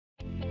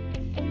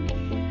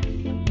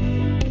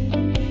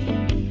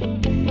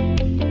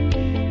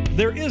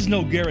There is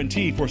no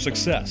guarantee for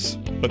success,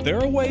 but there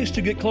are ways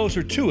to get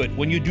closer to it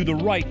when you do the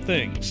right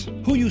things.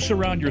 Who you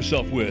surround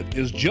yourself with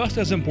is just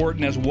as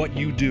important as what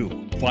you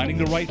do. Finding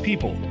the right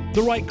people,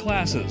 the right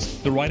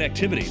classes, the right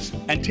activities,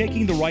 and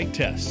taking the right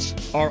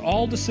tests are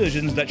all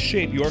decisions that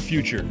shape your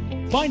future.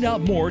 Find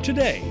out more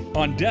today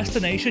on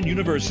Destination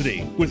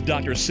University with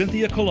Dr.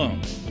 Cynthia Colon.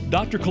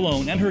 Dr.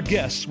 Colon and her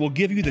guests will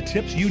give you the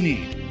tips you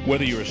need,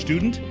 whether you're a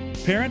student,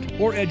 parent,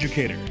 or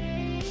educator.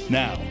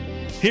 Now,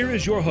 here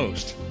is your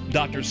host,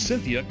 Dr.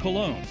 Cynthia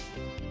Colon.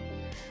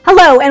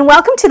 Hello, and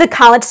welcome to the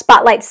College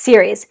Spotlight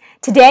series.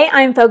 Today,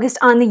 I'm focused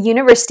on the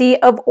University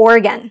of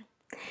Oregon.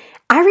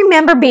 I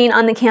remember being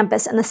on the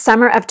campus in the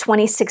summer of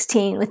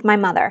 2016 with my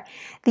mother.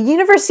 The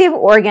University of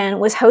Oregon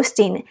was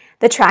hosting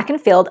the track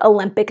and field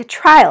Olympic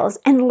trials,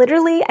 and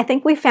literally, I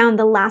think we found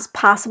the last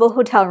possible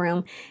hotel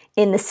room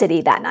in the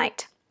city that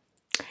night.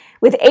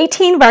 With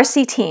 18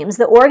 varsity teams,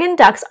 the Oregon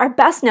Ducks are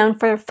best known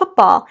for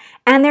football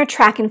and their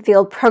track and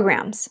field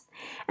programs.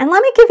 And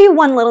let me give you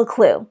one little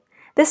clue.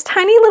 This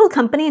tiny little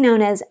company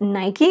known as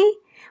Nike,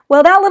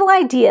 well, that little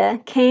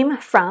idea came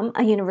from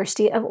a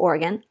University of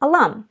Oregon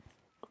alum.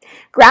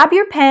 Grab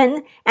your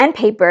pen and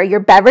paper, your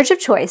beverage of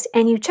choice,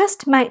 and you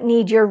just might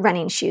need your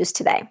running shoes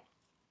today.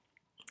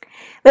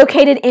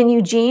 Located in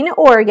Eugene,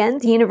 Oregon,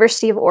 the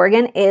University of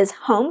Oregon is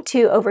home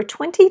to over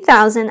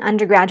 20,000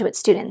 undergraduate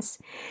students.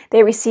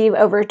 They receive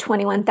over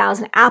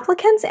 21,000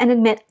 applicants and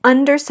admit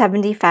under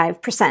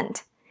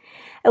 75%.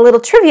 A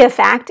little trivia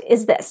fact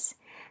is this.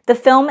 The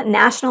film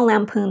National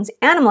Lampoon's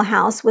Animal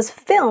House was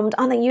filmed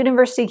on the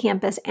university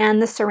campus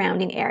and the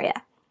surrounding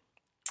area.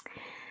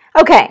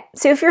 Okay,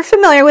 so if you're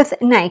familiar with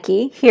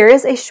Nike, here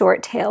is a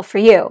short tale for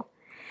you.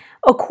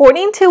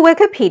 According to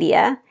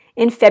Wikipedia,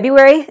 in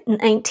February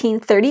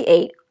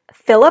 1938,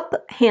 Philip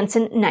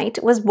Hanson Knight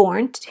was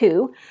born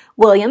to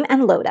William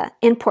and Loda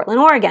in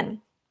Portland,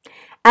 Oregon.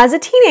 As a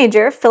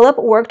teenager, Philip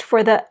worked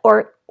for the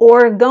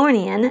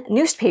Oregonian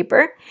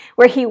newspaper,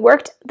 where he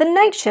worked the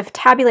night shift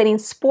tabulating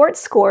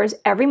sports scores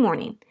every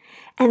morning,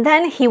 and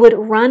then he would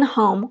run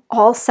home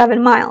all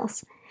 7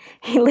 miles.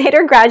 He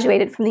later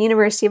graduated from the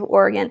University of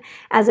Oregon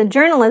as a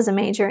journalism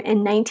major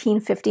in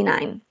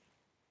 1959.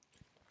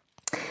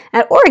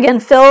 At Oregon,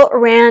 Phil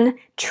ran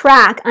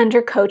track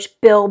under coach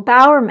Bill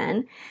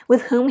Bowerman,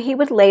 with whom he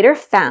would later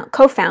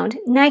co-found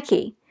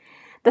Nike.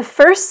 The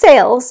first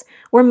sales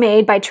were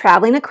made by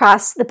traveling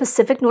across the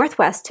Pacific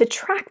Northwest to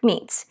track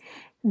meets.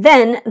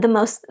 Then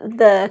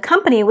the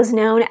company was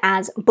known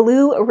as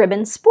Blue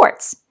Ribbon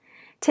Sports.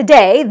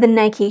 Today, the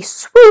Nike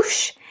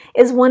swoosh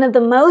is one of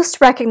the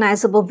most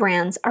recognizable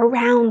brands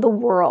around the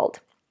world.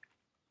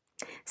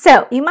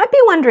 So, you might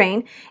be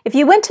wondering, if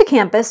you went to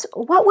campus,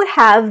 what would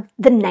have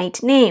the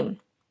Knight name?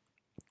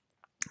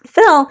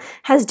 Phil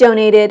has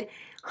donated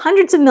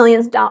hundreds of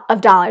millions of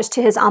dollars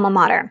to his alma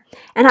mater,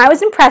 and I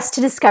was impressed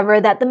to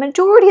discover that the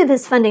majority of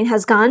his funding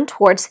has gone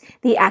towards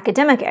the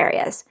academic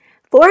areas.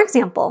 For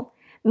example,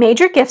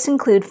 major gifts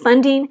include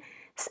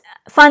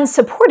funds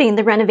supporting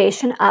the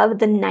renovation of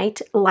the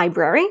Knight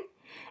Library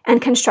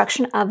and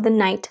construction of the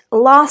Knight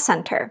Law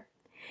Center.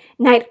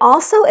 Knight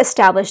also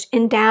established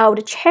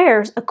endowed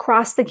chairs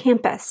across the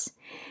campus.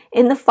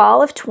 In the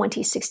fall of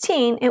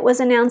 2016, it was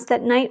announced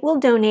that Knight will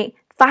donate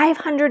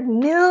 $500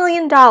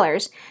 million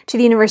to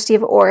the University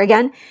of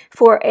Oregon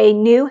for a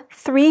new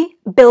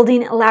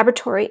 3-building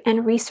laboratory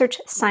and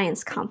research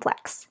science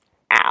complex.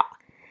 Ow,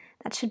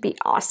 that should be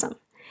awesome.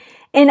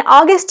 In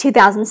August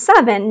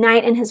 2007,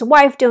 Knight and his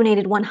wife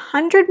donated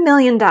 $100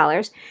 million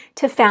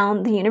to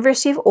found the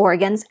University of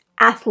Oregon's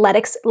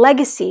Athletics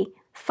Legacy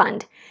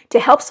Fund to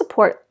help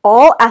support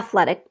all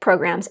athletic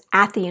programs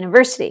at the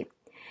university.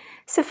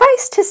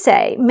 Suffice to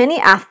say, many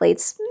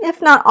athletes,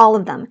 if not all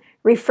of them,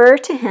 refer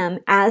to him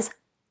as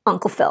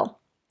Uncle Phil.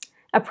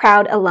 A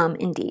proud alum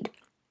indeed.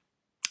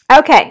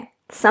 Okay,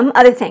 some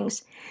other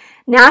things.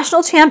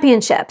 National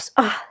championships.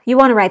 Oh, you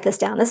want to write this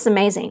down. This is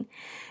amazing.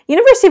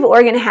 University of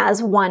Oregon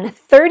has won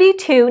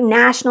 32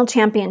 national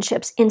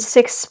championships in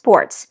 6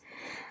 sports.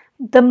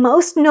 The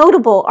most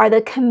notable are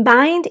the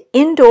combined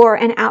indoor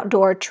and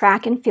outdoor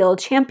track and field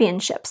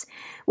championships,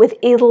 with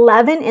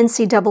 11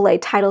 NCAA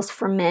titles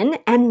for men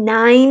and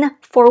 9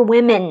 for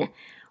women.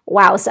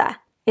 Wowza.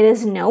 It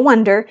is no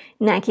wonder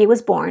Nike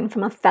was born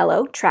from a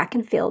fellow track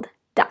and field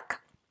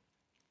Duck.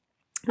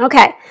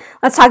 Okay,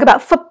 let's talk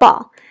about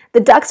football. The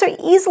Ducks are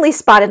easily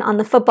spotted on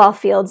the football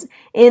fields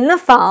in the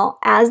fall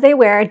as they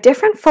wear a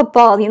different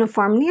football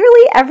uniform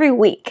nearly every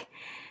week.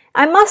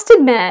 I must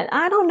admit,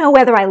 I don't know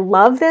whether I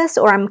love this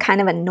or I'm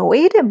kind of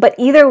annoyed, but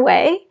either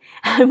way,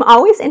 I'm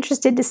always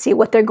interested to see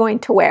what they're going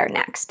to wear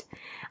next.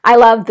 I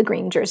love the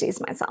green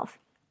jerseys myself.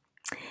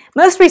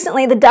 Most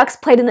recently, the Ducks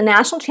played in the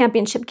national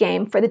championship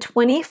game for the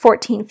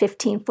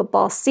 2014-15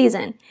 football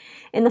season.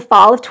 In the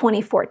fall of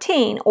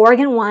 2014,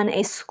 Oregon won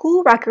a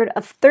school record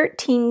of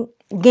 13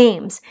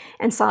 games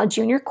and saw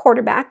junior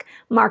quarterback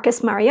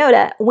Marcus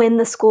Mariota win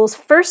the school's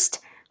first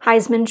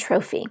Heisman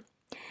Trophy.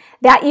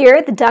 That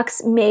year, the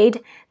Ducks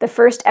made the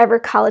first ever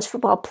college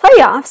football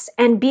playoffs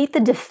and beat the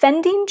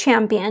defending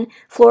champion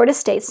Florida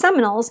State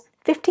Seminoles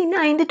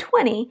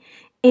 59-20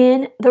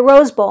 in the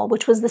Rose Bowl,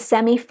 which was the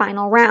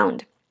semifinal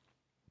round.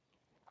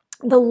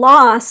 The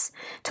loss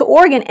to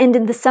Oregon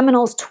ended the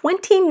Seminoles'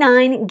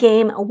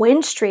 29-game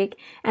win streak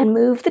and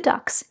moved the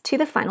Ducks to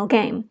the final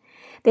game.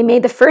 They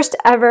made the first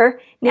ever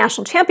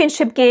national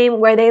championship game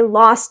where they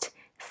lost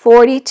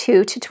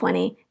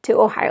 42-20 to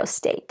Ohio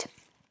State.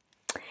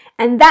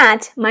 And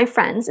that, my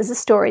friends, is the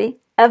story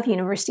of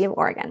University of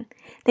Oregon.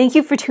 Thank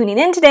you for tuning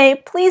in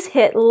today. Please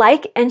hit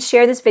like and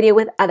share this video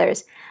with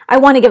others. I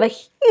want to give a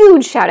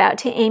huge shout out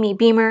to Amy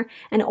Beamer,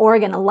 an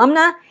Oregon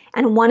alumna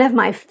and one of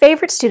my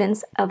favorite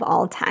students of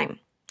all time.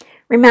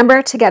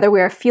 Remember, together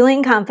we are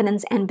fueling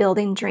confidence and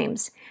building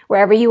dreams.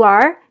 Wherever you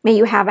are, may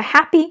you have a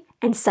happy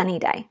and sunny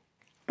day.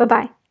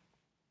 Bye-bye.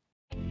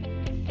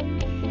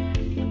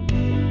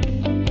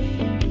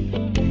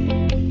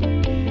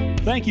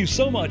 Thank you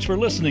so much for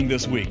listening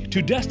this week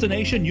to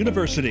Destination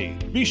University.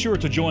 Be sure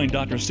to join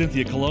Dr.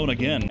 Cynthia Colon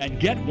again and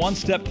get one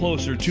step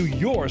closer to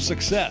your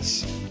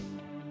success.